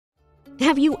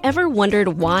Have you ever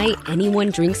wondered why anyone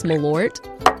drinks Malort?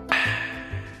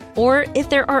 Or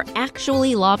if there are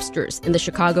actually lobsters in the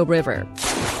Chicago River?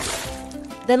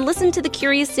 Then listen to the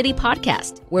Curious City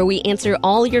podcast, where we answer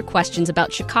all your questions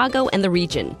about Chicago and the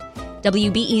region.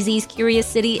 WBEZ's Curious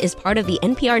City is part of the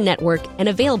NPR network and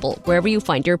available wherever you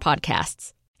find your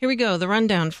podcasts. Here we go, the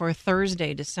rundown for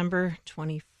Thursday, December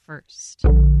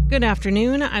 21st. Good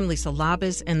afternoon, I'm Lisa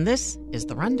Labas, and this is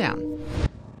The Rundown.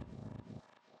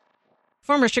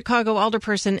 Former Chicago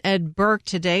Alderperson Ed Burke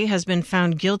today has been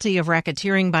found guilty of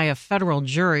racketeering by a federal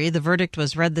jury. The verdict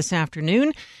was read this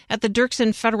afternoon at the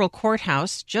Dirksen Federal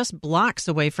Courthouse, just blocks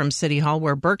away from City Hall,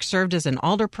 where Burke served as an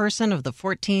alderperson of the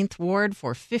 14th Ward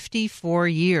for 54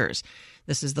 years.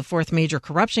 This is the fourth major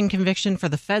corruption conviction for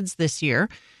the feds this year.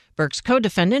 Burke's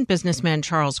co-defendant, businessman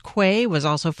Charles Quay, was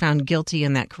also found guilty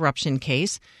in that corruption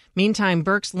case. Meantime,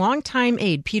 Burke's longtime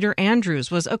aide, Peter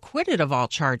Andrews, was acquitted of all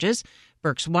charges.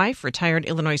 Burke's wife, retired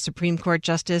Illinois Supreme Court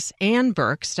Justice Ann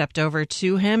Burke, stepped over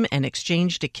to him and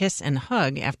exchanged a kiss and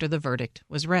hug after the verdict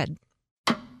was read.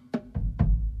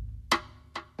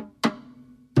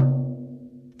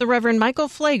 The Reverend Michael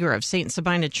Flager of St.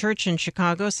 Sabina Church in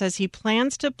Chicago says he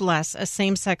plans to bless a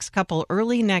same-sex couple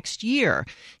early next year.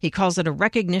 He calls it a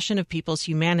recognition of people's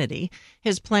humanity.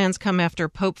 His plans come after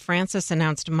Pope Francis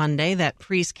announced Monday that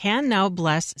priests can now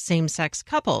bless same-sex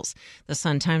couples. The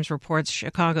Sun-Times reports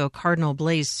Chicago Cardinal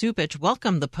Blaise Cupich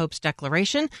welcomed the Pope's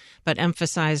declaration, but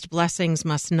emphasized blessings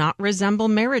must not resemble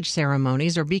marriage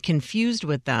ceremonies or be confused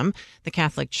with them. The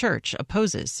Catholic Church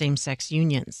opposes same-sex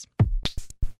unions.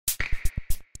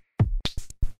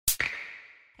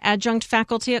 Adjunct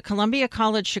faculty at Columbia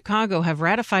College Chicago have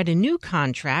ratified a new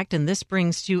contract, and this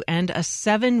brings to end a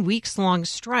 7-week-long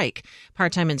strike.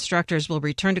 Part-time instructors will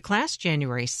return to class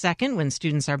January 2nd when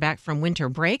students are back from winter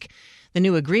break. The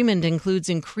new agreement includes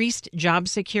increased job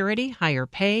security, higher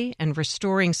pay, and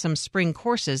restoring some spring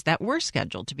courses that were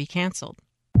scheduled to be canceled.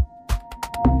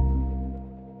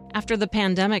 After the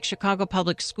pandemic, Chicago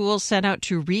Public Schools set out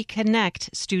to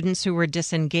reconnect students who were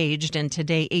disengaged, and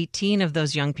today 18 of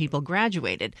those young people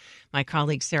graduated. My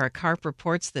colleague Sarah Karp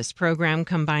reports this program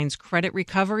combines credit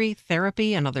recovery,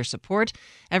 therapy, and other support.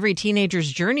 Every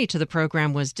teenager's journey to the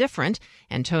program was different.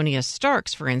 Antonia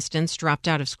Starks, for instance, dropped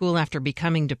out of school after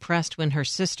becoming depressed when her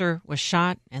sister was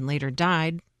shot and later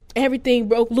died. Everything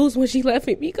broke loose when she left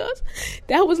me because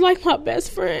that was like my best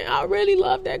friend. I really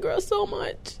loved that girl so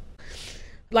much.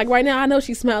 Like right now, I know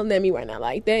she's smiling at me right now.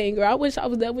 Like, dang, girl, I wish I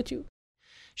was there with you.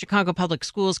 Chicago Public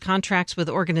Schools contracts with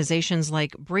organizations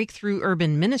like Breakthrough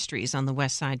Urban Ministries on the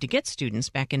West Side to get students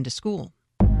back into school.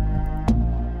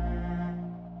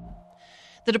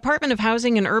 The Department of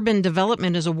Housing and Urban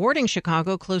Development is awarding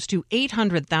Chicago close to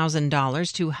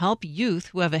 $800,000 to help youth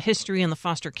who have a history in the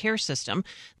foster care system.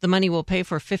 The money will pay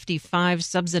for 55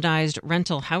 subsidized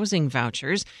rental housing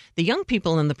vouchers. The young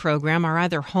people in the program are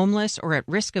either homeless or at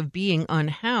risk of being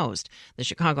unhoused. The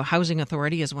Chicago Housing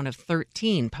Authority is one of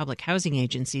 13 public housing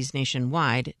agencies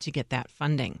nationwide to get that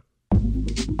funding.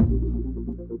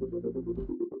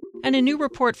 And a new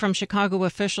report from Chicago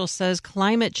officials says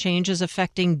climate change is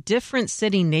affecting different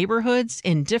city neighborhoods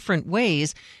in different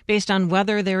ways based on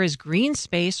whether there is green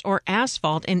space or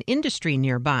asphalt and industry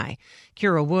nearby.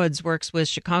 Kira Woods works with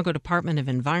Chicago Department of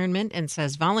Environment and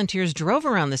says volunteers drove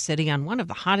around the city on one of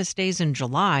the hottest days in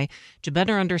July to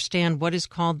better understand what is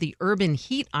called the urban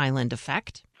heat island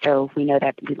effect. So we know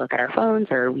that we look at our phones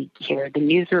or we hear the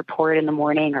news report in the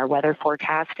morning, our weather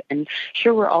forecast, and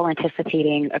sure, we're all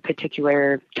anticipating a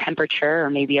particular temperature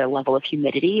or maybe a level of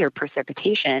humidity or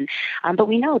precipitation, but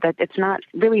we know that it's not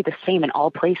really the same in all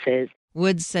places.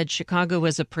 Woods said Chicago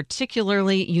is a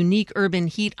particularly unique urban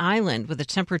heat island with a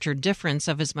temperature difference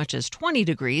of as much as 20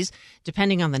 degrees,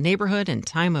 depending on the neighborhood and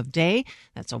time of day.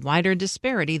 That's a wider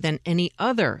disparity than any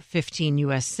other 15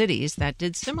 U.S. cities that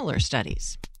did similar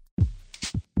studies.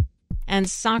 And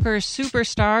soccer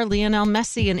superstar Lionel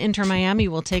Messi and Inter Miami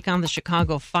will take on the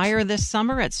Chicago Fire this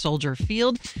summer at Soldier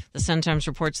Field. The Sun-Times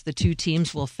reports the two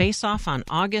teams will face off on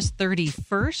August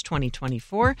 31st,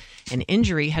 2024. An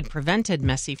injury had prevented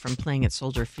Messi from playing at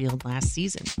Soldier Field last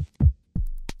season.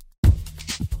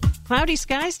 Cloudy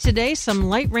skies today, some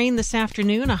light rain this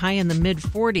afternoon, a high in the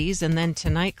mid-40s, and then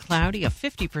tonight cloudy, a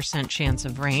 50% chance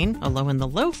of rain, a low in the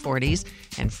low 40s,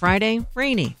 and Friday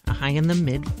rainy, a high in the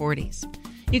mid-40s.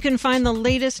 You can find the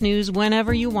latest news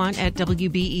whenever you want at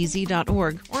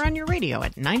WBEZ.org or on your radio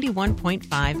at 91.5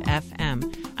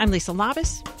 FM. I'm Lisa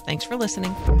Labas. Thanks for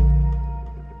listening.